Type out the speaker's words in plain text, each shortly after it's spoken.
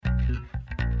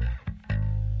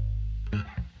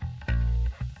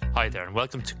Hi there and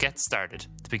welcome to Get Started,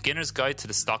 the beginner's guide to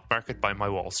the stock market by My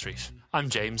Wall Street. I'm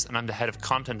James and I'm the head of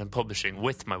content and publishing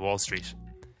with My Wall Street.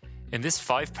 In this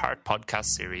 5-part podcast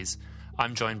series,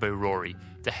 I'm joined by Rory,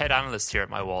 the head analyst here at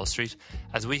My Wall Street,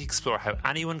 as we explore how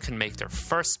anyone can make their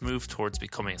first move towards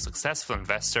becoming a successful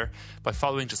investor by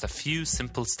following just a few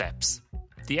simple steps.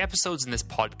 The episodes in this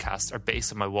podcast are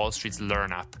based on My Wall Street's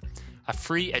Learn app, a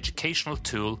free educational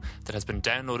tool that has been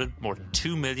downloaded more than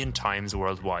 2 million times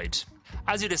worldwide.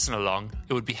 As you listen along,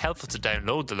 it would be helpful to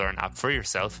download the Learn app for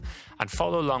yourself and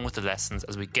follow along with the lessons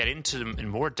as we get into them in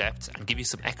more depth and give you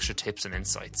some extra tips and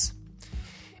insights.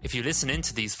 If you listen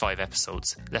into these 5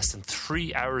 episodes, less than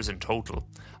 3 hours in total,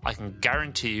 I can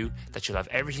guarantee you that you'll have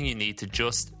everything you need to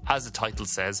just, as the title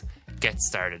says, get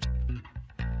started.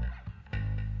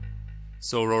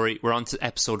 So Rory, we're on to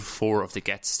episode 4 of the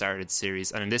Get Started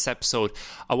series, and in this episode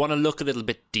I want to look a little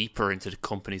bit deeper into the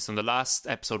company. So in the last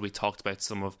episode we talked about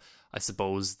some of, I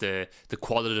suppose, the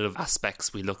qualitative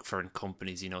aspects we look for in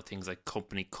companies, things like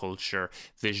company culture,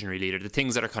 visionary leader, the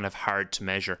things that are kind of hard to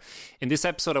measure. In this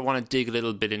episode, I want to dig a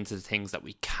little bit into the things that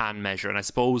we can measure. And I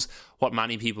suppose what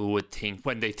many people would think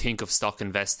when they think of stock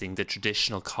investing, the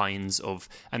traditional kinds of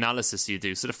analysis you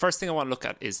do. So the first thing I want to look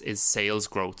at is sales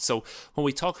growth. So when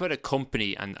we talk about a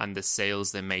company and the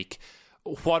sales they make,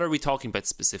 what are we talking about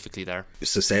specifically there?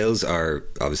 So sales are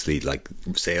obviously, like,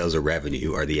 sales or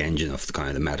revenue are the engine of the kind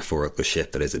of the metaphorical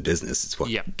ship that is a business. It's what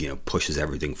pushes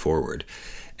everything forward.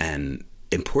 And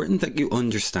important that you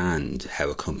understand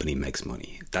how a company makes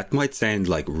money. That might sound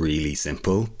like really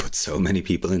simple, but so many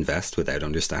people invest without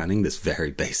understanding this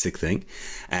very basic thing.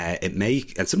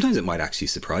 And sometimes it might actually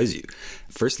surprise you.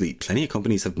 Firstly, plenty of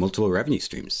companies have multiple revenue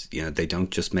streams. They don't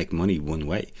just make money one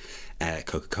way.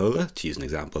 Coca-Cola, to use an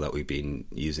example that we've been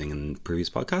using in previous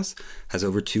podcasts, has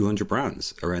over 200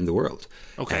 brands around the world.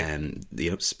 Okay.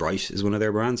 Sprite is one of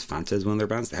their brands. Fanta is one of their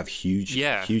brands. They have huge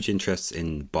interests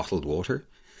in bottled water.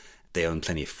 They own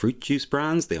plenty of fruit juice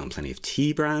brands. They own plenty of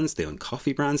tea brands. They own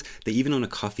coffee brands. They even own a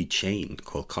coffee chain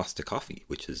called Costa Coffee,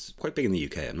 which is quite big in the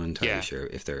UK. I'm not entirely sure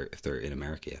if they're in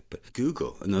America yet. But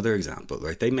Google, another example,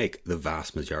 right? They make the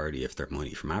vast majority of their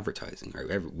money from advertising.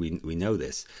 Right? We know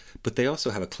this, but they also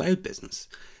have a cloud business.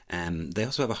 They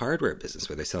also have a hardware business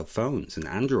where they sell phones, and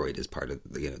Android is part of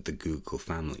the Google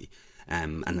family.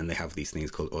 And then they have these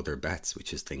things called other bets,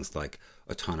 which is things like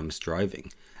autonomous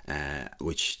driving,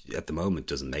 which at the moment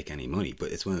doesn't make any money,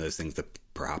 but it's one of those things that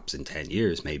perhaps in 10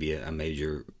 years may be a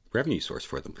major revenue source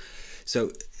for them.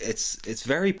 So it's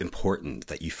very important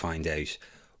that you find out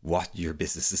what your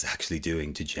business is actually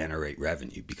doing to generate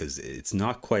revenue, because it's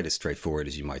not quite as straightforward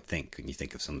as you might think. When you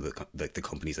think of some of the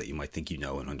companies that you might think and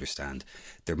understand,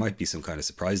 there might be some kind of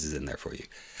surprises in there for you.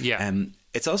 Yeah.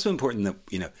 It's also important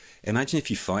that, imagine if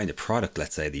you find a product,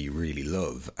 let's say, that you really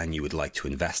love and you would like to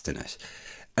invest in it.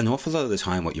 An awful lot of the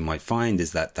time what you might find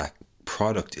is that that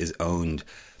product is owned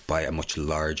by a much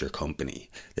larger company.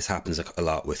 This happens a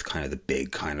lot with kind of the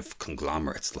big kind of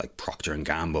conglomerates like Procter &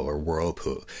 Gamble or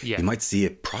Whirlpool. Yeah. You might see a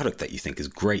product that you think is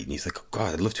great and you're like, oh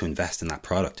God, I'd love to invest in that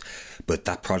product. But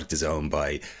that product is owned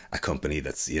by a company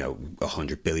that's,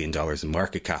 $100 billion in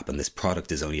market cap, and this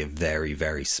product is only a very,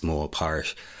 very small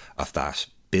part of that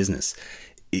business.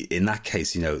 In that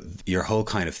case, your whole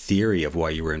kind of theory of why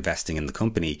you were investing in the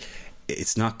company,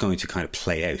 it's not going to kind of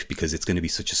play out because it's going to be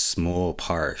such a small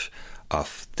part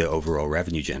of the overall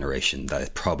revenue generation that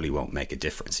it probably won't make a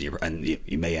difference. And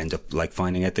you may end up like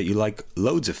finding out that you like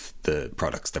loads of the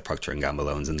products that Procter & Gamble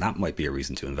owns, and that might be a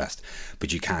reason to invest.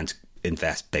 But you can't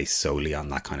invest based solely on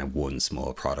that kind of one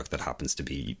small product that happens to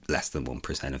be less than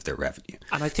 1% of their revenue.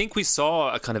 And I think we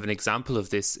saw a kind of an example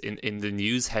of this in the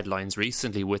news headlines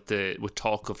recently with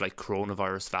talk of like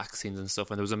coronavirus vaccines and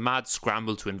stuff, and there was a mad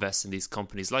scramble to invest in these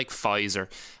companies like Pfizer,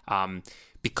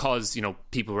 because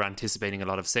people were anticipating a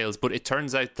lot of sales. But it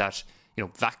turns out that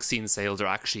vaccine sales are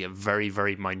actually a very,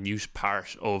 very minute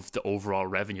part of the overall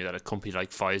revenue that a company like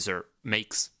Pfizer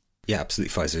makes. Yeah,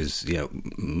 absolutely. Pfizer's,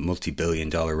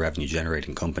 multi-billion-dollar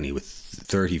revenue-generating company with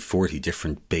 30, 40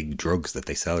 different big drugs that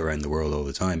they sell around the world all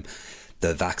the time.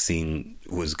 The vaccine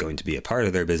was going to be a part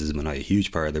of their business, but not a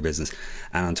huge part of their business.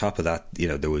 And on top of that,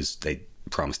 they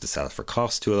promised to sell it for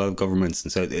cost to a lot of governments,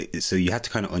 and so you had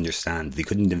to kind of understand they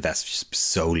couldn't invest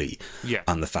solely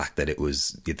on the fact that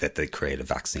that they create a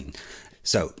vaccine.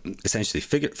 So essentially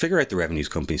figure out the revenues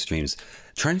company streams,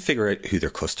 try and figure out who their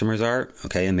customers are,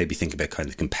 okay, and maybe think about kind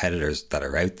of the competitors that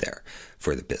are out there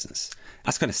for the business.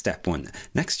 That's kind of step one.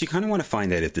 Next, you kind of want to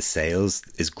find out if the sales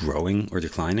is growing or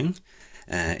declining.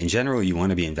 In general, you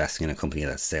want to be investing in a company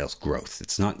that's sales growth.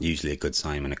 It's not usually a good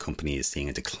sign when a company is seeing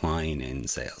a decline in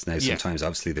sales. Now, sometimes,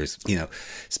 obviously, there's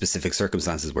specific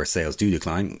circumstances where sales do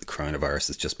decline. The coronavirus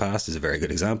has just passed is a very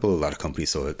good example. A lot of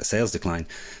companies saw a sales decline.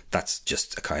 That's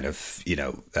just a kind of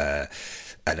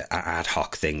an ad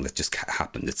hoc thing that just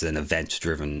happened. It's an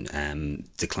event-driven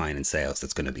decline in sales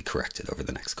that's going to be corrected over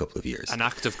the next couple of years. An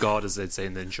act of God, as they'd say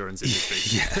in the insurance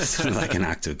industry. Yes, like an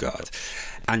act of God.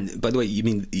 And by the way, you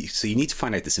need to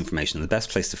find out this information. And the best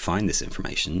place to find this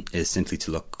information is simply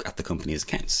to look at the company's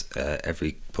accounts.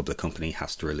 Every public company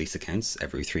has to release accounts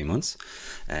every 3 months.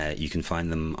 You can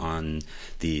find them on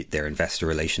their investor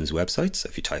relations website. So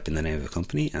if you type in the name of a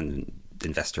company and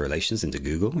investor relations into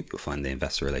Google, you'll find the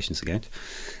investor relations account.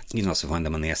 You can also find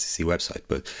them on the SEC website,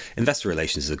 but investor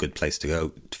relations is a good place to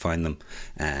go to find them.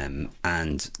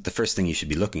 And the first thing you should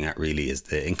be looking at really is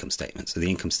the income statement. So the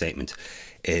income statement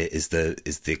is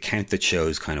the account that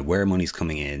shows kind of where money's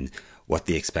coming in, what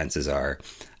the expenses are.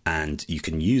 And you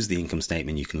can use the income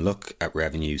statement. You can look at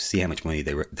revenue, see how much money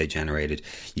they generated.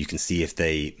 You can see if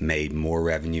they made more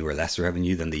revenue or less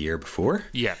revenue than the year before.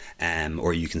 Yeah.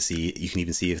 Or you can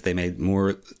even see if they made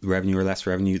more revenue or less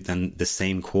revenue than the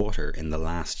same quarter in the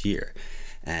last year.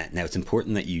 Now, it's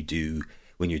important that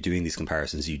when you're doing these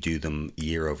comparisons, you do them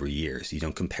year over year. So you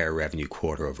don't compare revenue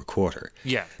quarter over quarter.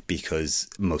 Yeah. Because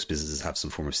most businesses have some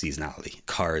form of seasonality.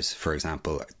 Cars, for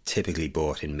example, are typically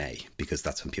bought in May because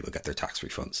that's when people get their tax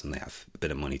refunds and they have a bit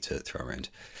of money to throw around.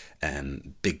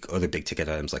 Other big ticket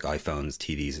items like iPhones,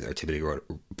 TVs are typically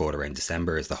bought around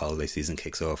December as the holiday season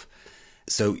kicks off.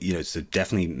 So, so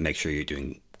definitely make sure you're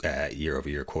doing year over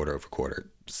year, quarter over quarter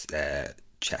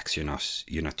checks. You're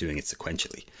not doing it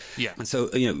sequentially. Yeah. And so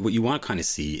what you want to kind of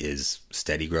see is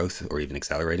steady growth or even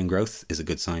accelerating growth is a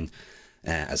good sign.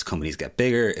 As companies get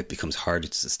bigger, it becomes harder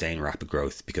to sustain rapid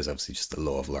growth because obviously just the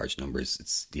law of large numbers.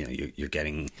 It's you're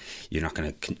not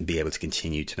going to be able to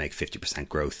continue to make 50%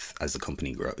 growth as the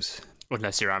company grows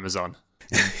unless you're Amazon.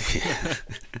 Yeah.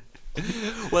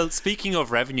 Well, speaking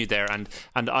of revenue there, and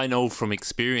I know from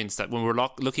experience that when we're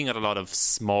looking at a lot of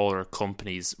smaller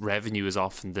companies, revenue is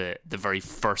often the very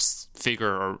first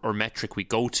figure or metric we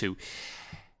go to.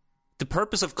 The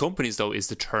purpose of companies, though, is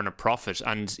to turn a profit.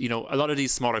 And, a lot of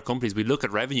these smaller companies, we look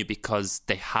at revenue because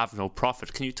they have no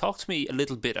profit. Can you talk to me a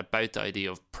little bit about the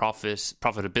idea of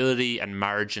profitability and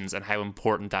margins and how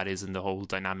important that is in the whole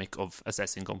dynamic of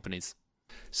assessing companies?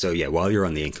 So while you're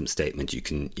on the income statement, you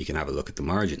can have a look at the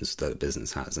margins that a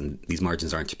business has, and these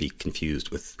margins aren't to be confused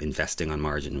with investing on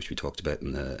margin, which we talked about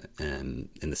in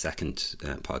the second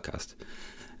podcast.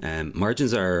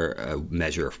 Margins are a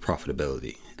measure of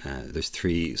profitability. There's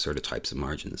three sort of types of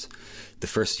margins. The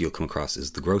first you'll come across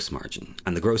is the gross margin,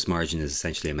 and the gross margin is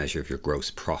essentially a measure of your gross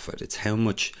profit. It's how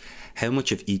much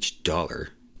of each dollar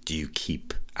do you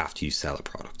keep after you sell a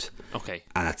product. Okay,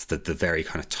 and that's the very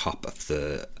kind of top of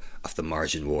the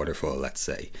margin waterfall. Let's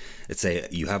say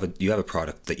you have a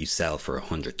product that you sell for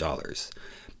 $100,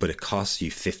 but it costs you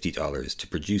 $50 to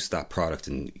produce that product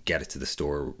and get it to the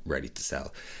store ready to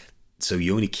sell. So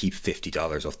you only keep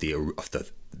 $50 off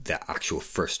the actual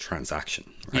first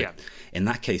transaction, right? Yeah. In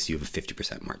that case, you have a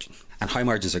 50% margin, and high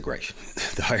margins are great.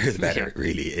 The higher the better. It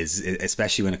really is,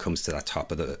 especially when it comes to that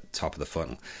top of the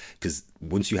funnel. Because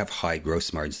once you have high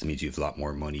gross margins, that means you have a lot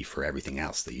more money for everything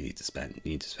else that you need to spend.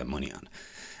 You need to spend money on.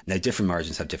 Now, different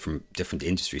margins have different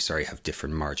industries. Have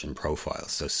different margin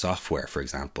profiles. So, software, for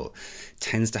example,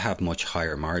 tends to have much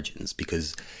higher margins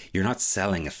because you're not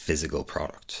selling a physical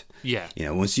product. Yeah.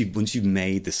 Once you've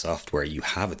made the software, you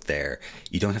have it there.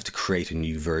 You don't have to create a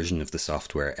new version of the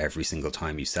software every single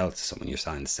time you sell it to someone. You're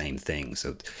selling the same thing.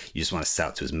 So you just want to sell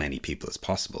it to as many people as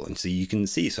possible. And so you can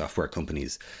see software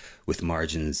companies with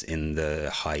margins in the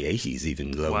high 80s,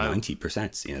 even low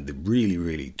 90%. The really,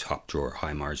 really top drawer,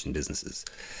 high margin businesses.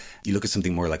 You look at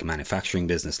something more like a manufacturing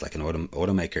business, like an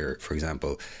automaker, for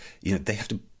example, they have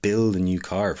to build a new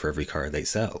car for every car they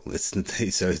sell. It's not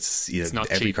every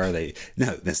cheap.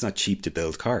 It's not cheap to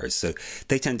build cars. So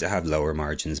they tend to have lower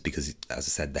margins because, as I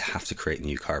said, they have to create a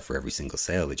new car for every single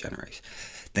sale they generate.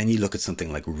 Then you look at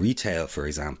something like retail, for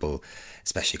example,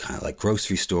 especially kind of like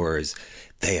grocery stores,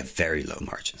 they have very low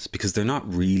margins because they're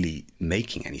not really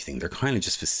making anything. They're kind of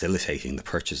just facilitating the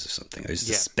purchase of something. There's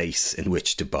a space in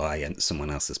which to buy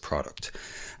someone else's product.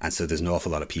 And so there's an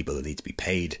awful lot of people that need to be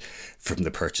paid from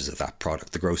the purchase of that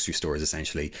product. The grocery store is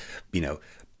essentially,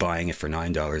 buying it for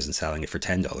 $9 and selling it for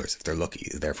 $10 if they're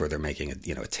lucky. Therefore, they're making a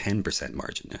 10%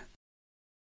 margin.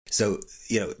 So,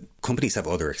 companies have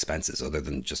other expenses other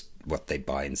than just what they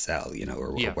buy and sell,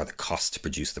 or what it costs to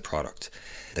produce the product.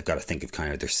 They've got to think of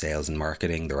kind of their sales and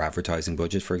marketing. Their advertising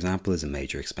budget, for example, is a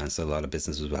major expense that a lot of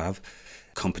businesses will have.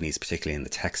 Companies, particularly in the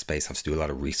tech space, have to do a lot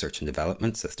of research and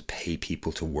development. So they have to pay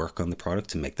people to work on the product,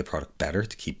 to make the product better,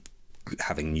 to keep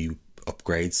having new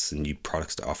upgrades and new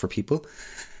products to offer people.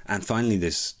 And finally,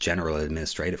 there's general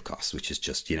administrative costs, which is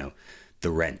just, the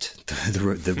rent,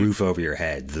 the roof over your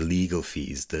head, the legal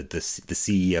fees, the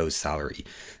CEO's salary.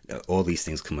 All these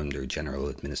things come under general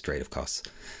administrative costs.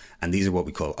 And these are what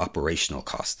we call operational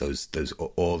costs,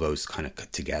 all those kind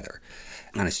of together.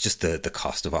 And it's just the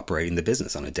cost of operating the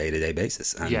business on a day-to-day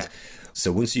basis. And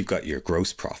so once you've got your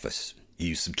gross profit,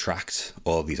 you subtract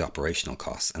all these operational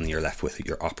costs and you're left with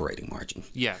your operating margin.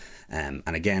 Yeah. And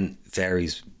again,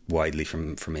 varies widely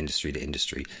from industry to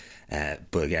industry.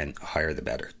 But again, higher the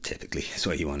better, typically, is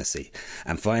what you want to see.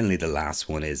 And finally, the last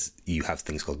one is you have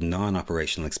things called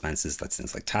non-operational expenses. That's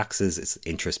things like taxes, it's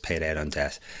interest paid out on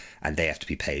debt, and they have to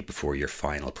be paid before your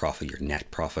final profit, your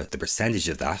net profit. The percentage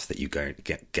of that you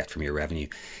get from your revenue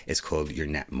is called your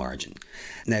net margin.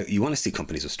 Now, you want to see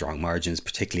companies with strong margins,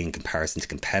 particularly in comparison to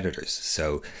competitors.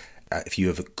 So if you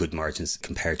have good margins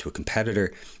compared to a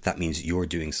competitor, that means you're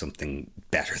doing something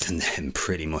better than them,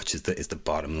 pretty much, is the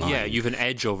bottom line. Yeah, you have an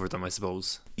edge over them, I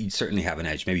suppose. You certainly have an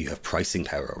edge. Maybe you have pricing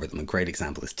power over them. A great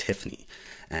example is Tiffany.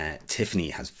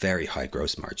 Tiffany has very high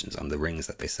gross margins on the rings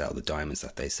that they sell, the diamonds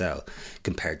that they sell,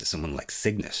 compared to someone like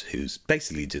Signet, who's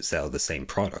basically to sell the same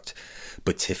product.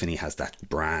 But Tiffany has that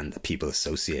brand that people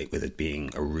associate with it being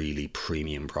a really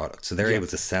premium product. So they're able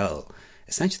to sell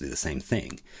essentially the same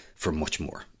thing for much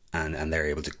more. And they're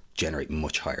able to generate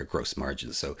much higher gross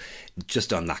margins. So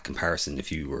just on that comparison, if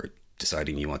you were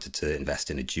deciding you wanted to invest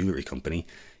in a jewelry company,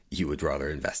 you would rather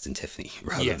invest in Tiffany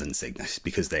rather than Signet,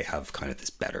 because they have kind of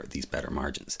these better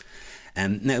margins.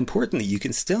 And now, importantly, you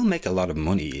can still make a lot of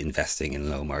money investing in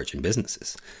low margin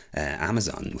businesses.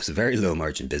 Amazon was a very low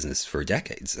margin business for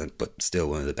decades, but still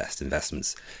one of the best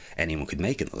investments anyone could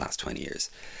make in the last 20 years.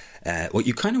 What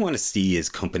you kind of want to see is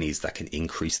companies that can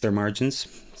increase their margins.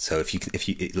 So if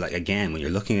you like, again, when you're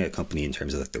looking at a company in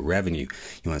terms of like the revenue,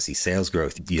 you want to see sales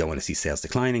growth. You don't want to see sales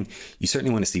declining. You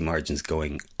certainly want to see margins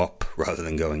going up rather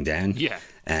than going down. Yeah.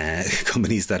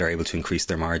 Companies that are able to increase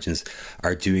their margins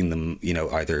are doing them,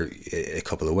 either a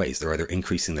couple of ways. They're either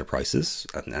increasing their prices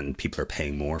and people are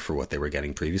paying more for what they were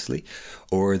getting previously,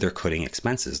 or they're cutting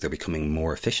expenses. They're becoming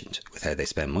more efficient with how they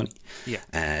spend money.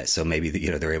 Yeah. So maybe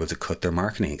they're able to cut their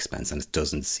marketing expense and it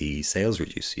doesn't see sales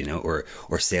reduce,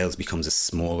 or sales becomes a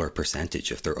smaller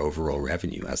percentage of their overall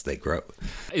revenue as they grow.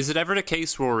 Is it ever the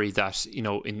case, Rory, that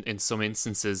in some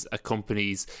instances a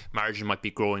company's margin might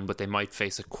be growing, but they might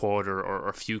face a quarter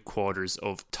or a few quarters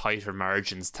of tighter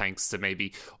margins thanks to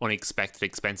maybe unexpected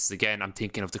expenses? Again, I'm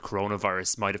thinking of the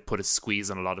coronavirus might have put a squeeze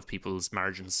on a lot of people's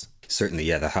margins. Certainly,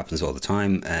 yeah, that happens all the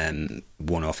time.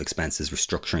 One-off expenses,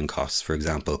 restructuring costs, for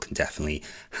example, can definitely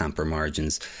hamper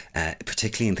margins,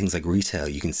 particularly in things like retail.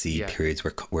 You can see periods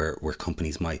where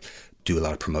companies might do a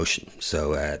lot of promotion.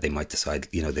 So they might decide,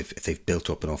 if they've built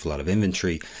up an awful lot of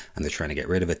inventory and they're trying to get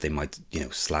rid of it, they might,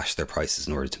 slash their prices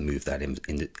in order to move that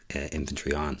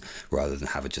inventory on, rather than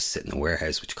have it just sit in a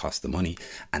warehouse, which costs the money.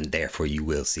 And therefore you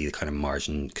will see the kind of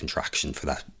margin contraction for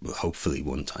that, hopefully,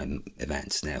 one-time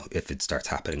event. Now, if it starts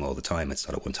happening all the time, it's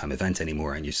not a one-time event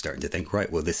anymore, and you're starting to think,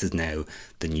 right, well, this is now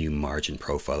the new margin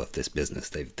profile of this business.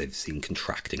 They've seen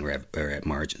contracting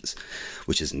margins,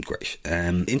 which isn't great.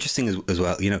 Interesting as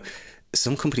well,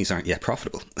 some companies aren't yet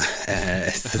profitable.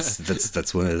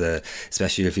 That's one of the,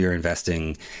 especially if you're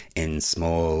investing in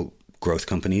small growth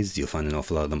companies, you'll find an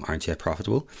awful lot of them aren't yet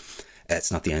profitable. It's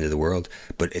not the end of the world,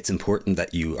 but it's important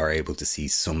that you are able to see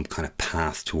some kind of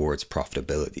path towards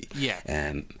profitability. Yeah.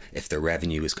 If their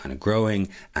revenue is kind of growing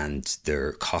and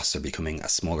their costs are becoming a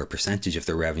smaller percentage of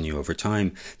their revenue over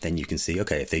time, then you can see,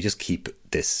 okay, if they just keep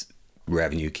this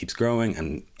revenue keeps growing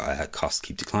and costs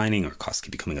keep declining, or costs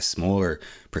keep becoming a smaller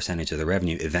percentage of the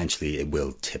revenue, eventually it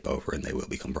will tip over and they will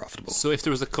become profitable. So if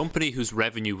there was a company whose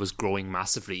revenue was growing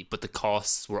massively, but the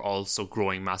costs were also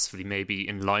growing massively, maybe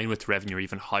in line with revenue or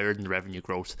even higher than the revenue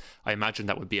growth, I imagine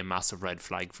that would be a massive red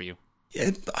flag for you.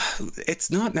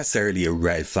 It's not necessarily a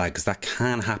red flag, because that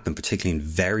can happen, particularly in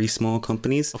very small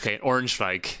companies. Okay, orange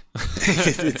flag.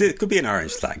 It could be an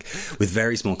orange flag. With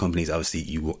very small companies,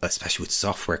 obviously, especially with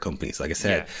software companies, like I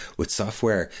said, with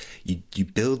software, you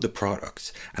build the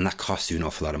product and that costs you an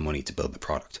awful lot of money to build the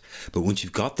product. But once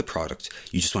you've got the product,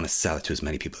 you just want to sell it to as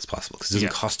many people as possible, because it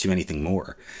doesn't cost you anything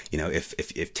more.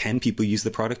 If 10 people use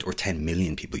the product or 10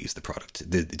 million people use the product,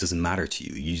 it doesn't matter to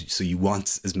you. So you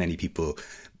want as many people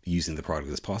using the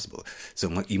product as possible.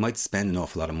 So you might spend an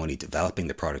awful lot of money developing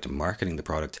the product and marketing the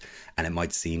product, and it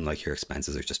might seem like your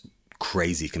expenses are just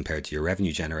crazy compared to your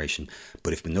revenue generation.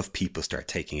 But if enough people start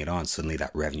taking it on, suddenly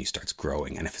that revenue starts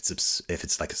growing. And if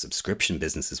it's like a subscription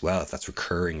business as well, if that's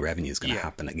recurring revenue is going to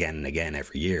happen again and again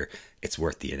every year, it's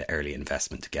worth the early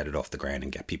investment to get it off the ground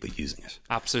and get people using it.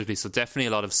 Absolutely. So definitely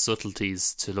a lot of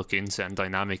subtleties to look into and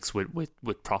dynamics with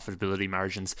profitability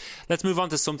margins. Let's move on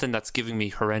to something that's giving me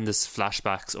horrendous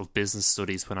flashbacks of business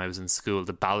studies when I was in school,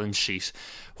 the balance sheet.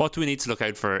 What do we need to look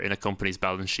out for in a company's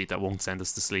balance sheet that won't send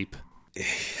us to sleep?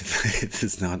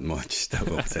 There's not much that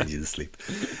won't send you to sleep.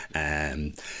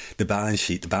 The balance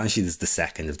sheet is the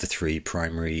second of the three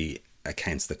primary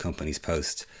accounts that companies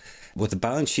post. What the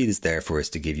balance sheet is there for is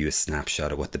to give you a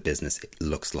snapshot of what the business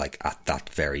looks like at that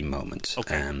very moment.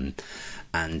 Okay.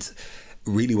 And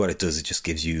really what it does, it just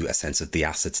gives you a sense of the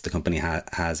assets the company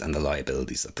has and the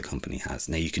liabilities that the company has.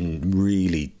 Now, you can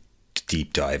really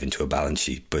deep dive into a balance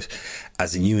sheet, but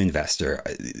as a new investor,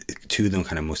 two of the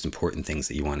kind of most important things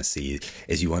that you want to see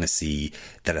is you want to see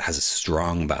that it has a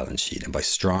strong balance sheet. And by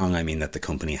strong, I mean that the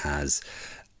company has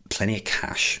plenty of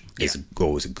cash. Is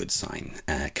always a good sign.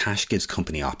 Cash gives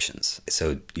company options.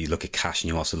 So you look at cash and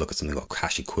you also look at something called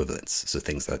cash equivalents. So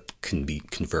things that can be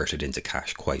converted into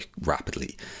cash quite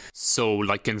rapidly. So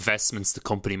like investments the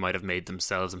company might have made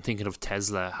themselves. I'm thinking of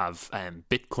Tesla have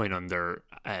Bitcoin on their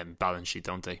balance sheet,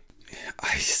 don't they?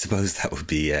 I suppose that would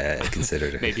be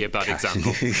considered maybe a bad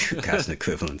example. Cash and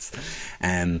equivalents.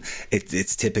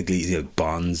 It's typically,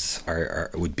 bonds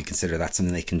would be considered that's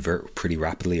something they convert pretty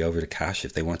rapidly over to cash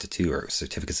if they wanted to, or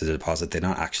certificates of deposit. They're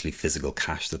not actually physical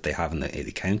cash that they have in the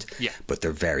account, but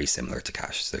they're very similar to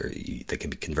cash. So they can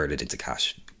be converted into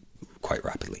cash quite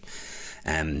rapidly.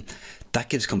 That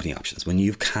gives company options. When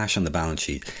you have cash on the balance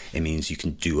sheet, it means you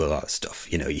can do a lot of stuff.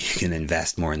 You can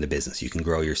invest more in the business. You can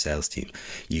grow your sales team.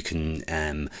 You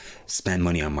can spend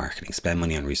money on marketing, spend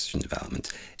money on research and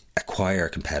development, acquire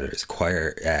competitors,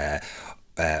 acquire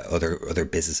other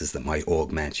businesses that might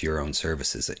augment your own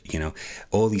services.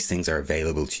 All these things are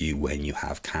available to you when you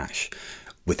have cash.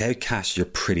 Without cash, you're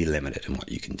pretty limited in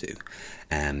what you can do.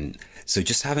 So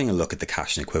just having a look at the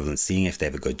cash and equivalents, seeing if they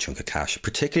have a good chunk of cash,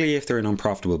 particularly if they're an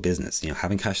unprofitable business.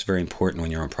 Having cash is very important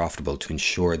when you're unprofitable to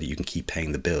ensure that you can keep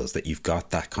paying the bills, that you've got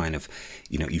that kind of,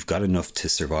 you've got enough to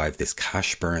survive this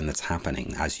cash burn that's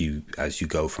happening as you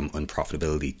go from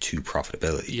unprofitability to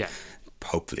profitability. Yeah.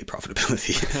 Hopefully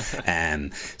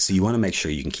profitability. So you want to make sure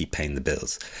you can keep paying the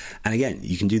bills. And again,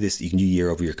 you can do this, you can do year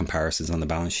over year comparisons on the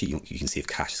balance sheet. You can see if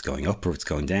cash is going up or if it's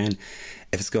going down.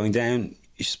 If it's going down,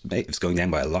 if it's going down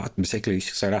by a lot, particularly, you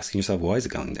should start asking yourself, why is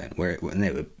it going down?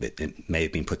 It may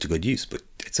have been put to good use, but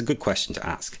it's a good question to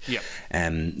ask. Yeah.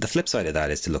 The flip side of that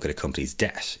is to look at a company's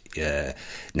debt.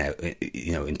 Now,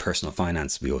 in personal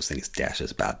finance, we always think debt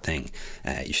is a bad thing.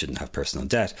 You shouldn't have personal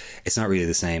debt. It's not really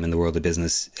the same in the world of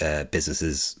business.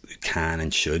 Businesses can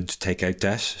and should take out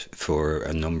debt for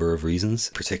a number of reasons.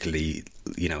 Particularly,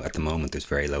 at the moment, there's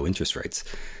very low interest rates.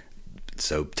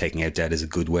 So taking out debt is a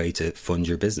good way to fund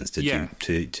your business,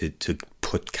 to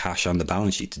put cash on the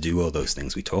balance sheet, to do all those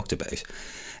things we talked about.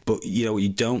 But what you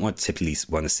don't typically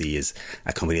want to see is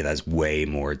a company that has way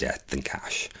more debt than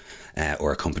cash,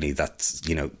 or a company that's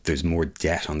there's more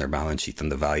debt on their balance sheet than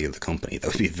the value of the company. That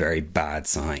would be a very bad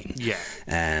sign. Yeah.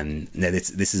 Now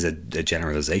this is a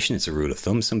generalization. It's a rule of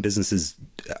thumb. Some businesses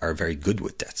are very good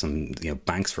with debt. Some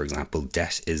banks, for example,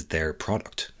 debt is their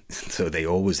product. So they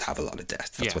always have a lot of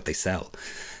debt. That's what they sell.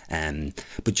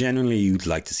 But generally, you'd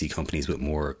like to see companies with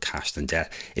more cash than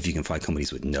debt. If you can find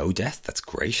companies with no debt, that's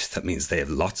great. That means they have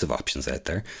lots of options out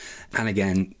there. And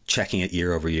again, checking it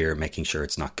year over year, making sure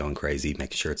it's not going crazy,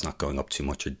 making sure it's not going up too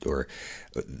much, or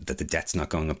that the debt's not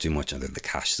going up too much, or that the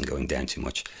cash isn't going down too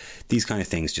much. These kind of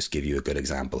things just give you a good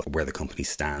example of where the company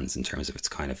stands in terms of its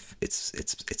kind of its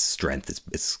strength,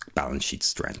 its balance sheet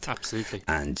strength. Absolutely.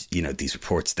 And these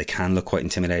reports, they can look quite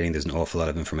intimidating. There's an awful lot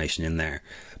of information in there.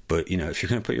 But, if you're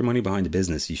going to put your money behind a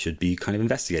business, you should be kind of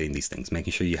investigating these things,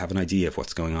 making sure you have an idea of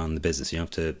what's going on in the business. You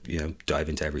don't have to, dive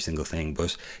into every single thing,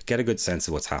 but get a good sense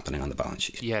of what's happening on the balance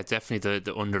sheet. Yeah, definitely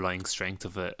the underlying strength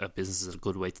of a business is a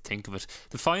good way to think of it.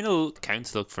 The final account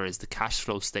to look for is the cash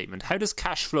flow statement. How does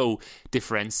cash flow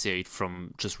differentiate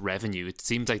from just revenue? It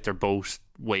seems like they're both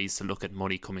ways to look at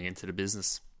money coming into the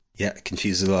business. Yeah, it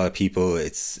confuses a lot of people.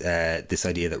 It's this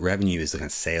idea that revenue is the kind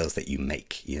of sales that you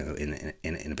make, in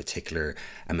a particular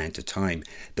amount of time.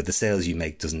 But the sales you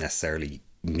make doesn't necessarily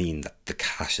mean that the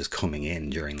cash is coming in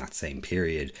during that same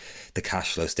period. The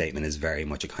cash flow statement is very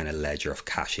much a kind of ledger of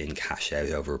cash in, cash out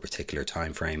over a particular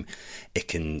time frame. It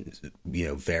can,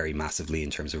 vary massively in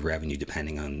terms of revenue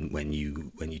depending on when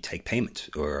you take payment,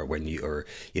 or when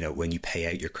you pay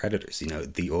out your creditors.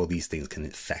 All these things can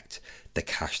affect the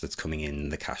cash that's coming in,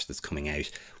 the cash that's coming out,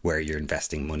 where you're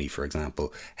investing money, for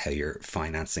example, how you're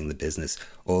financing the business.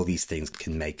 All these things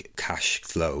can make cash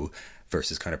flow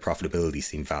versus kind of profitability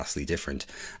seem vastly different.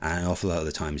 And an awful lot of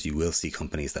the times you will see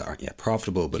companies that aren't yet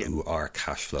profitable, but who are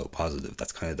cash flow positive.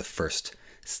 That's kind of the first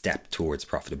step towards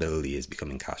profitability, is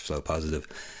becoming cash flow positive.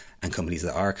 And companies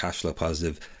that are cash flow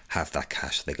positive have that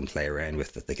cash they can play around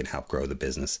with, that they can help grow the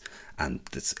business. And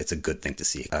it's a good thing to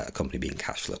see a company being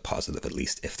cash flow positive, at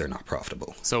least if they're not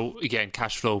profitable. So again,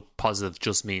 cash flow positive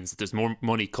just means that there's more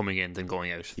money coming in than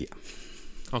going out. Yeah.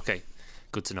 Okay.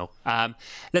 Good to know.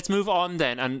 Let's move on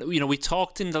then. And, we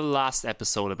talked in the last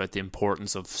episode about the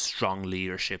importance of strong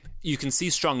leadership. You can see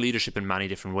strong leadership in many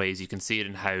different ways. You can see it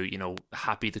in how,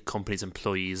 happy the company's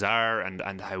employees are,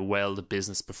 and how well the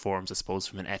business performs, I suppose,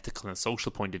 from an ethical and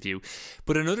social point of view.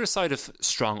 But another side of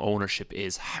strong ownership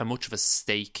is how much of a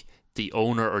stake the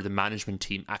owner or the management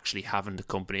team actually have in the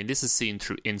company. And this is seen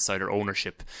through insider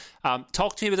ownership.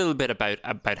 Talk to me a little bit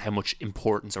about how much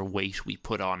importance or weight we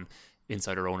put on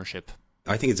insider ownership.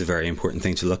 I think it's a very important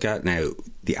thing to look at. Now,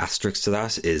 the asterisk to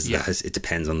that is that it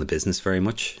depends on the business very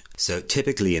much. So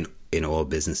typically in all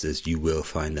businesses, you will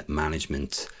find that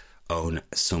management own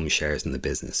some shares in the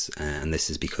business. And this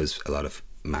is because a lot of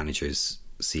managers,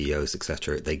 CEOs,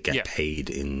 etc., they get paid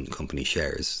in company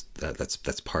shares.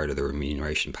 That's part of the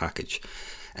remuneration package.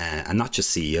 And not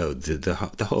just CEO,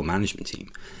 the whole management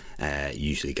team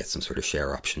usually gets some sort of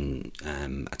share option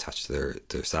attached to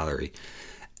their salary.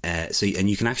 And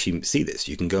you can actually see this.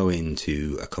 You can go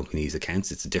into a company's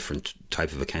accounts. It's a different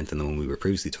type of account than the one we were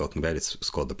previously talking about.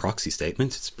 It's called the proxy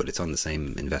statement, but it's on the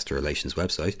same investor relations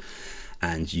website.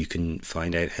 And you can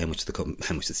find out how much the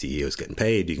CEO is getting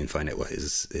paid. You can find out what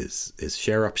his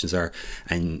share options are,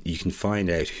 and you can find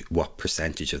out what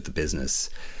percentage of the business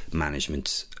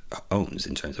management owns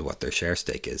in terms of what their share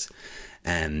stake is.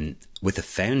 With a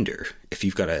founder, if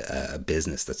you've got a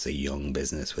business that's a young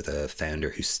business with a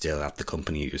founder who's still at the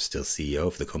company, who's still CEO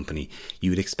of the company, you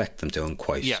would expect them to own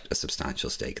quite a substantial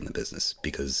stake in the business,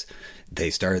 because they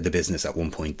started the business at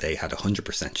one point, they had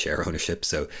 100% share ownership.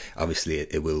 So obviously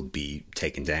it will be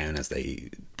taken down as they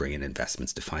bring in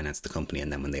investments to finance the company.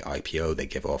 And then when they IPO, they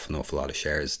give off an awful lot of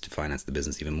shares to finance the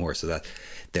business even more, so that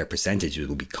their percentage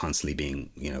will be constantly being,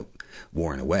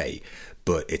 worn away.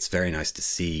 But it's very nice to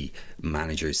see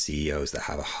managers, CEOs that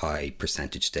have a high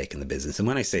percentage stake in the business. And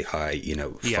when I say high,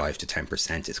 5 to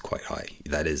 10% is quite high.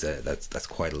 That's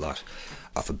quite a lot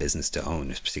of a business to own,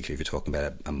 particularly if you're talking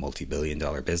about a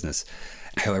multi-billion-dollar business.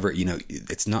 However,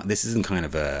 this isn't kind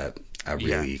of a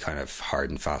really kind of hard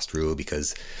and fast rule,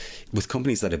 because with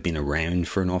companies that have been around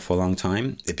for an awful long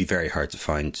time, it'd be very hard to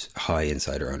find high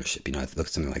insider ownership. Look at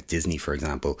something like Disney, for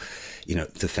example.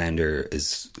 The founder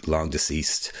is long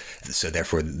deceased, so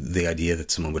therefore the idea that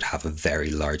someone would have a very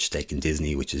large stake in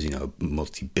Disney, which is a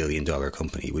multi-billion-dollar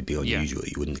company, would be unusual.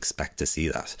 You wouldn't expect to see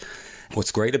that.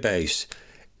 What's great about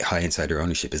high insider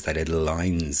ownership is that it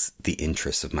aligns the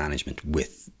interests of management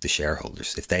with the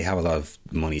shareholders. If they have a lot of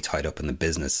money tied up in the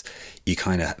business, you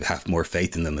kind of have more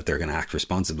faith in them that they're going to act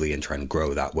responsibly and try and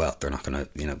grow that wealth. They're not going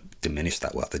to, diminish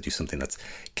that wealth. They do something that's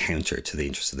counter to the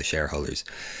interests of the shareholders.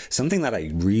 Something that I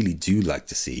really do like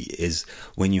to see is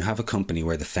when you have a company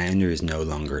where the founder is no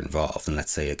longer involved, and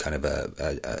let's say a kind of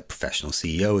a professional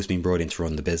CEO has been brought in to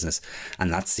run the business,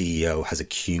 and that CEO has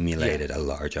accumulated a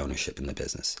large ownership in the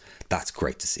business. That's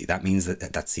great to see. That means that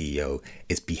CEO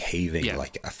is behaving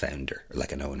like a founder,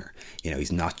 like an owner.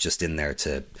 He's not just in there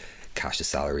to cash a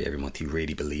salary every month. He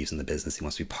really believes in the business. He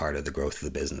wants to be part of the growth of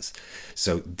the business.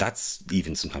 So that's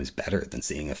even sometimes better than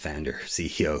seeing a founder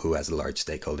CEO who has a large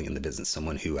stakeholding in the business,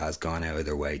 someone who has gone out of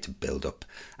their way to build up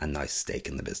a nice stake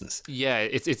in the business. Yeah,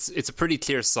 it's a pretty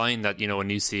clear sign that, a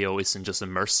new CEO isn't just a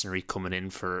mercenary coming in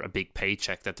for a big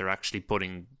paycheck, that they're actually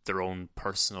putting their own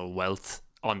personal wealth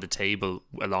on the table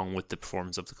along with the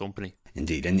performance of the company.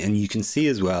 Indeed. And you can see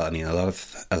as well, a lot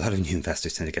of new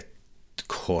investors tend to get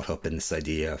caught up in this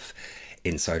idea of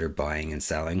insider buying and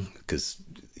selling, because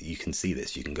you can see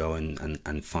this. You can go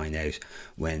and find out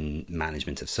when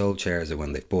management have sold shares or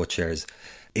when they've bought shares.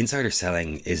 Insider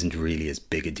selling isn't really as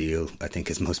big a deal, I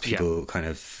think, as most people kind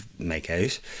of make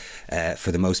out.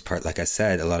 For the most part, like I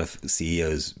said, a lot of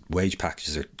CEOs' wage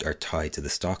packages are tied to the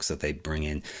stocks that they bring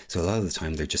in. So a lot of the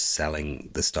time they're just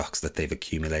selling the stocks that they've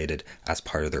accumulated as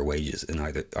part of their wages, and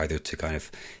either to kind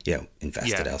of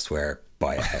invest it elsewhere,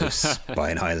 buy a house,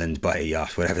 buy an island, buy a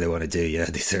yacht, whatever they want to do.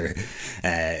 These are,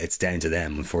 it's down to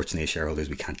them. Unfortunately, as shareholders,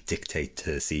 we can't dictate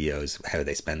to CEOs how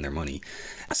they spend their money.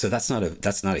 So that's not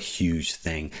a huge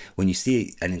thing. When you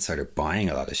see an insider buying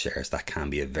a lot of shares, that can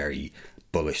be a very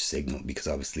bullish signal, because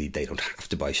obviously they don't have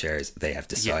to buy shares. They have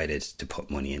decided to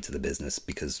put money into the business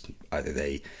because either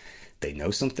they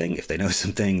know something. If they know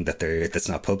something that's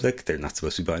not public, they're not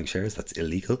supposed to be buying shares. That's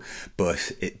illegal.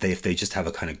 But if they just have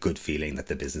a kind of good feeling that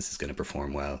the business is going to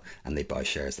perform well and they buy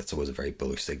shares, that's always a very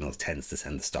bullish signal. It tends to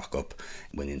send the stock up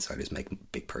when insiders make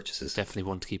big purchases. Definitely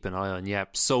one to keep an eye on, yeah.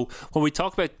 So when we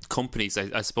talk about companies,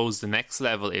 I suppose the next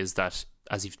level is that,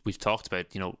 as we've talked about,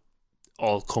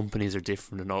 all companies are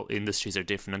different and all industries are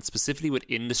different, and specifically with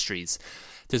industries,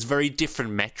 there's very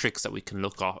different metrics that we can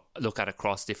look at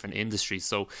across different industries.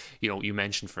 So you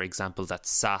mentioned, for example, that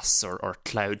SaaS or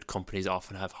cloud companies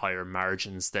often have higher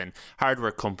margins than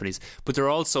hardware companies, but they're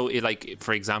also, like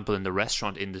for example in the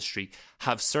restaurant industry,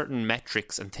 have certain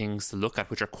metrics and things to look at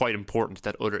which are quite important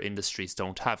that other industries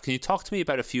don't have. Can you talk to me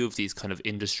about a few of these kind of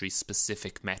industry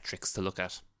specific metrics to look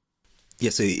at? Yeah,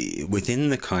 so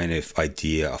within the kind of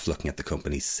idea of looking at the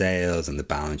company's sales and the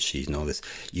balance sheet and all this,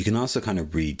 you can also kind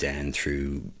of read down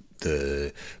through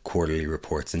the quarterly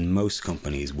reports, and most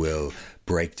companies will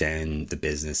break down the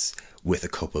business with a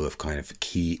couple of kind of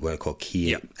what I call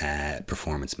key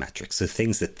performance metrics. So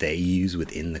things that they use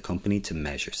within the company to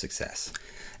measure success.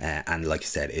 And like I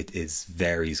said, it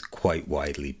varies quite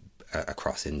widely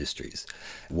across industries.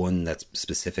 One that's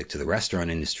specific to the restaurant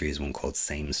industry is one called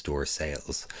same store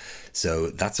sales. So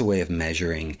that's a way of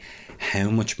measuring how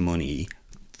much money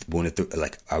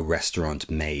a restaurant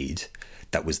made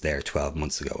that was there 12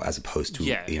 months ago, as opposed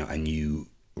to a new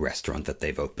restaurant that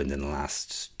they've opened in the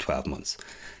last 12 months.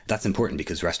 That's important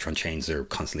because restaurant chains are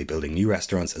constantly building new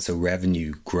restaurants, and so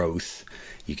revenue growth,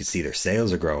 you can see their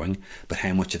sales are growing, but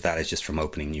how much of that is just from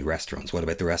opening new restaurants? What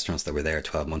about the restaurants that were there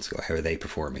 12 months ago? How are they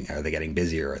performing? Are they getting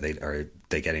busier? Are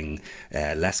they getting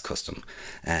less custom?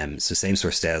 So same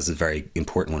store sales is a very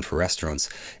important one for restaurants.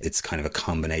 It's kind of a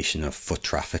combination of foot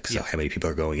traffic, so how many people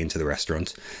are going into the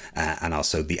restaurant, and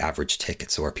also the average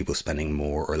ticket, so are people spending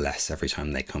more or less every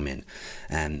time they come in?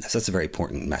 So that's a very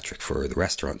important metric for the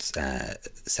restaurants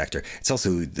sector. It's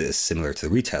also similar to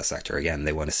the retail sector. Again,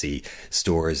 they want to see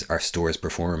are stores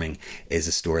performing? Is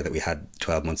a store that we had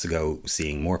 12 months ago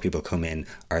seeing more people come in?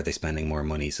 Are they spending more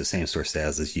money? So same store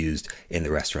sales is used in the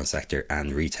restaurant sector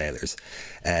and retailers.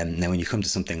 Now when you come to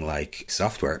something like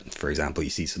software, for example, you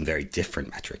see some very different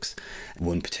metrics.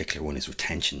 One particular one is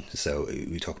retention. So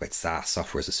we talk about SaaS,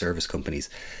 software as a service companies.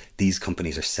 These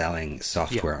companies are selling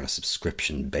software on a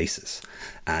subscription basis.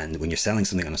 And when you're selling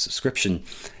something on a subscription,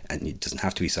 and it doesn't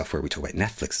have to be software, we talk about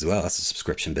Netflix as well, that's a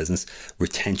subscription business.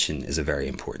 Retention is a very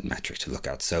important metric to look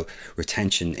at. So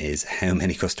retention is how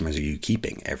many customers are you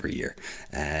keeping every year.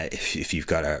 If you've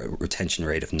got a retention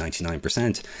rate of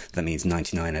 99%, that means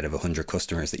 99 out of 100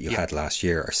 customers that you had last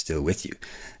year are still with you.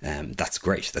 That's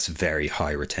great. That's very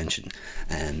high retention.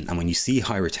 And when you see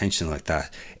high retention like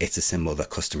that, it's a symbol that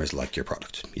customers like your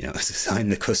product. It's a sign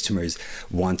that customers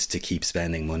want to keep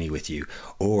spending money with you.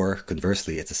 Or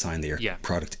conversely, it's a sign that your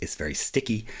product is very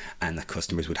sticky and that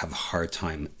customers would have a hard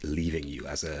time leaving you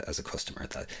as a customer,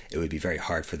 that it would be very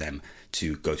hard for them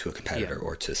to go to a competitor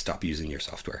or to stop using your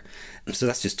software. So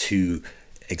that's just two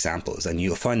examples, and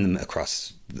you'll find them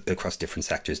across different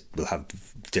sectors. Will have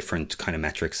different kind of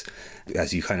metrics.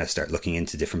 As you kind of start looking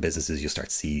into different businesses, you'll start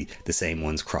to see the same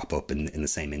ones crop up in the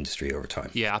same industry over time.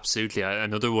 Yeah, absolutely.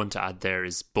 Another one to add there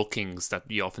is bookings that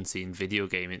you often see in video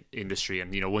game industry,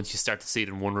 and once you start to see it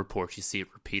in one report, you see it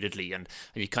repeatedly, and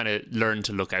you kind of learn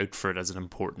to look out for it as an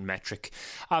important metric.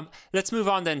 Let's move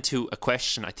on then to a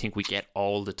question I think we get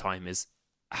all the time: is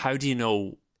how do you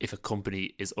know if a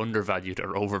company is undervalued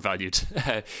or overvalued?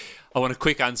 I want a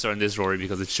quick answer on this, Rory,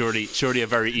 because it's surely a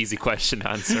very easy question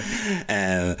to answer.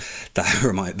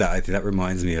 That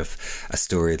reminds me of a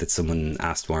story that someone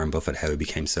asked Warren Buffett how he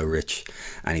became so rich,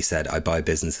 and he said, "I buy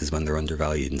businesses when they're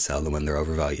undervalued and sell them when they're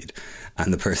overvalued."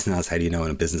 And the person asked, "How do you know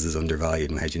when a business is undervalued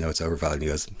and how do you know it's overvalued?" And he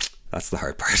goes, "That's the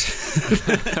hard part."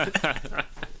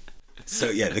 So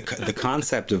yeah, the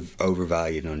concept of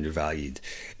overvalued and undervalued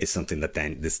is something that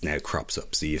then this now crops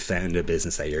up. So you've found a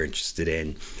business that you're interested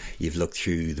in, you've looked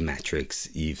through the metrics,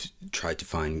 you've tried to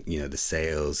find the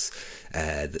sales,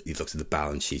 you've looked at the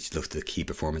balance sheet, you've looked at the key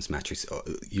performance metrics.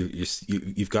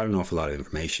 You've got an awful lot of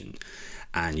information,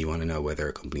 and you want to know whether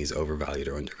a company is overvalued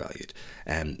or undervalued.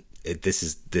 This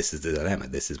is the dilemma.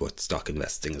 This is what stock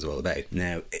investing is all about.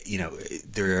 Now,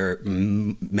 there are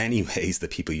many ways that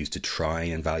people use to try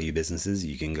and value businesses.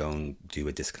 You can go and do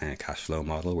a discounted cash flow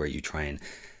model where you try and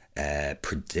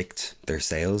predict their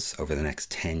sales over the next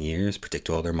 10 years, predict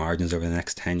all their margins over the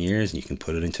next 10 years, and you can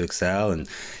put it into Excel and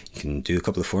you can do a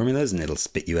couple of formulas and it'll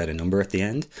spit you out a number at the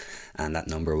end, and that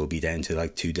number will be down to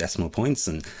like 2 decimal points,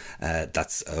 and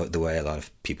that's the way a lot of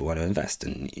people want to invest.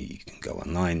 And you can go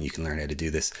online, you can learn how to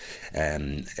do this.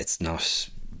 It's not,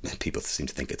 people seem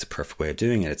to think it's a perfect way of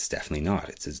doing it. It's definitely not.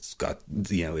 It's got,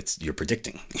 you're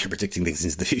predicting things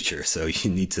into the future. So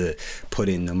you need to put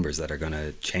in numbers that are going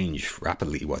to change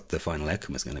rapidly what the final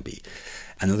outcome is going to be.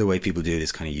 Another way people do it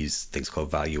is kind of use things called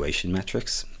valuation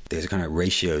metrics. There's kind of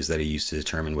ratios that are used to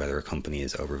determine whether a company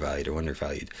is overvalued or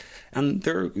undervalued, and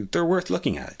they're worth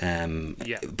looking at.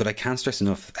 But I can't stress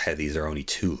enough how these are only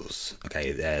tools.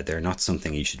 Okay, they're not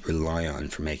something you should rely on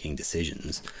for making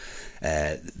decisions.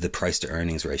 The price to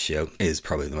earnings ratio is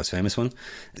probably the most famous one.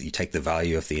 You take the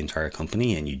value of the entire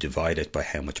company and you divide it by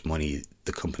how much money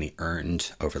the company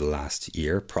earned over the last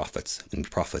year, profits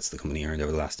the company earned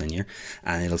over the last 10 years,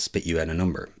 and it'll spit you out a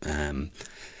number.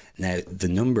 Now, the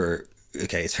number,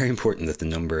 okay, it's very important that the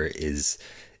number is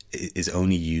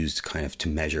only used kind of to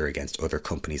measure against other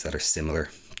companies that are similar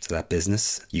to that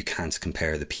business. You can't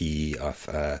compare the PE of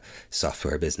a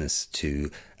software business to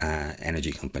an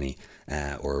energy company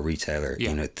or a retailer.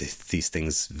 These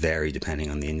things vary depending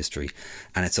on the industry,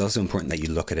 and it's also important that you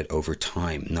look at it over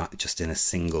time, not just in a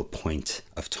single point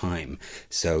of time.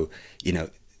 So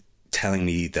telling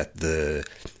me that the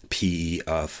PE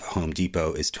of Home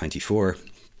Depot is 24,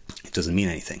 it doesn't mean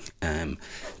anything.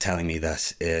 Telling me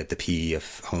that the PE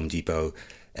of Home Depot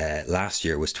last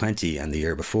year was 20 and the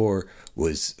year before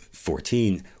was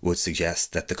 14 would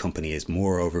suggest that the company is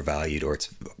more overvalued, or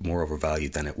it's more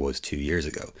overvalued than it was 2 years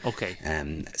ago. Okay.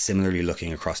 Similarly,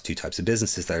 looking across two types of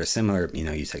businesses that are similar,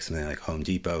 you take something like Home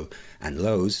Depot and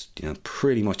Lowe's,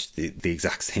 pretty much the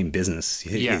exact same business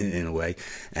in a way,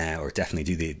 or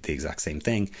definitely do the exact same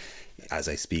thing. As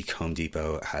I speak, Home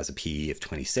Depot has a PE of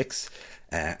 26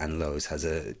 and Lowe's has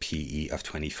a PE of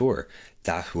 24.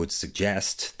 That would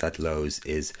suggest that Lowe's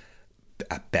is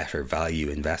a better value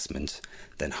investment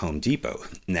than Home Depot.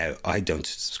 Now, I don't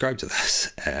subscribe to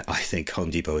that. I think Home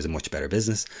Depot is a much better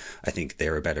business. I think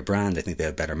they're a better brand. I think they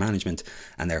have better management,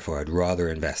 and therefore I'd rather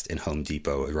invest in Home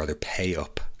Depot. I'd rather pay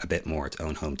up a bit more to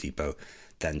own Home Depot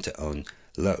than to own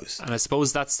Lowe's. And I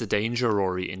suppose that's the danger,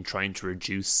 Rory, in trying to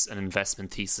reduce an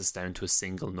investment thesis down to a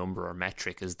single number or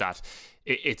metric, is that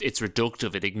it's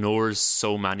reductive. It ignores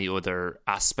so many other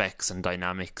aspects and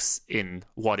dynamics in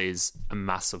what is a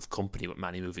massive company with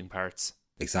many moving parts.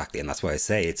 Exactly, and that's why I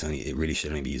say it really should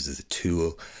only be used as a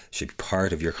tool, should be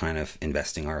part of your kind of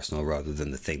investing arsenal rather than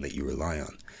the thing that you rely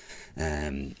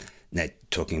on. Now,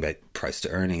 talking about price to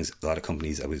earnings, a lot of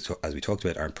companies, as we talked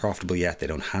about, aren't profitable yet. They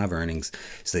don't have earnings,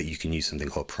 so that you can use something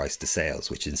called price to sales,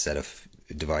 which instead of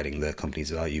dividing the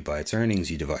company's value by its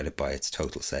earnings, you divide it by its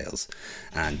total sales.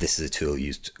 And this is a tool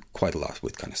used quite a lot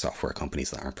with kind of software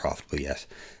companies that aren't profitable yet.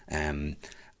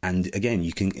 And again,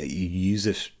 you use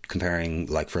it comparing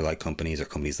like-for-like companies or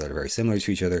companies that are very similar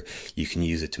to each other. You can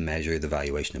use it to measure the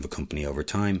valuation of a company over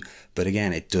time. But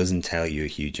again, it doesn't tell you a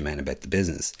huge amount about the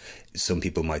business. Some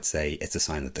people might say it's a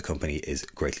sign that the company is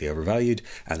greatly overvalued.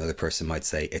 Another person might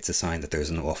say it's a sign that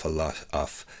there's an awful lot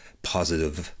of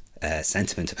positive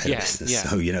sentiment about a business. Yeah.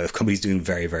 So, if company's doing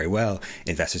very, very well,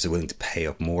 investors are willing to pay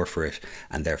up more for it,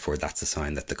 and therefore that's a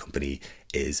sign that the company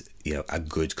is, a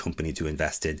good company to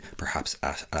invest in, perhaps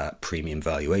at a premium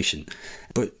valuation.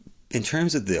 But in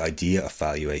terms of the idea of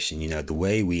valuation, the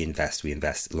way we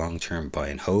invest long-term buy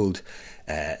and hold.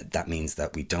 That means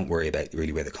that we don't worry about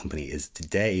really where the company is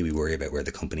today. We worry about where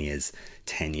the company is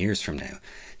 10 years from now.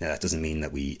 Now, that doesn't mean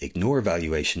that we ignore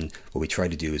valuation. What we try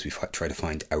to do is we try to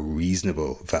find a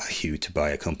reasonable value to buy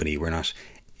a company. We're not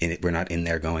in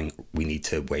there going, we need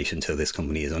to wait until this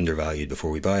company is undervalued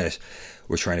before we buy it.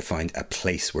 We're trying to find a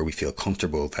place where we feel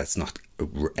comfortable that's not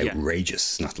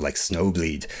outrageous, not like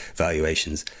snowbleed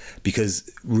valuations, because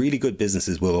really good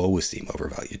businesses will always seem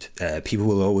overvalued. People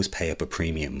will always pay up a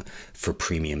premium for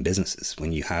premium businesses.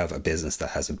 When you have a business that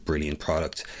has a brilliant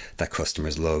product that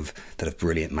customers love, that have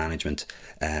brilliant management,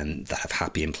 that have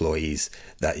happy employees,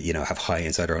 that have high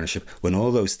insider ownership, when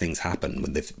all those things happen,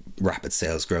 when they've rapid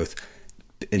sales growth,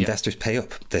 investors pay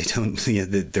up. They don't.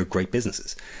 They're great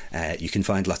businesses. You can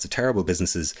find lots of terrible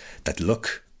businesses that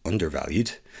look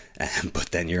undervalued, but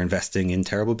then you're investing in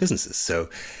terrible businesses. So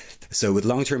with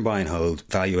long-term buy and hold,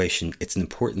 valuation, it's an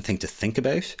important thing to think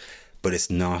about, but it's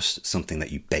not something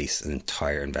that you base an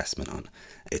entire investment on.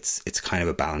 It's kind of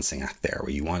a balancing act there,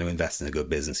 where you want to invest in a good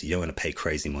business, you don't want to pay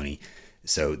crazy money.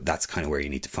 So that's kind of where you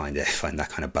need to find that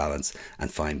kind of balance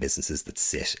and find businesses that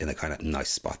sit in a kind of nice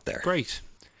spot there. Great.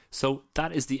 So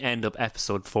that is the end of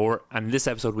episode 4, and in this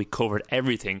episode we covered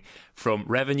everything from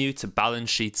revenue to balance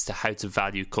sheets to how to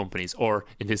value companies, or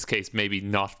in this case maybe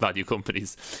not value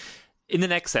companies. In the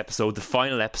next episode, the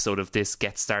final episode of this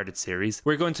Get Started series,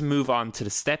 we're going to move on to the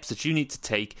steps that you need to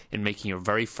take in making your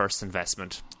very first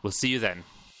investment. We'll see you then.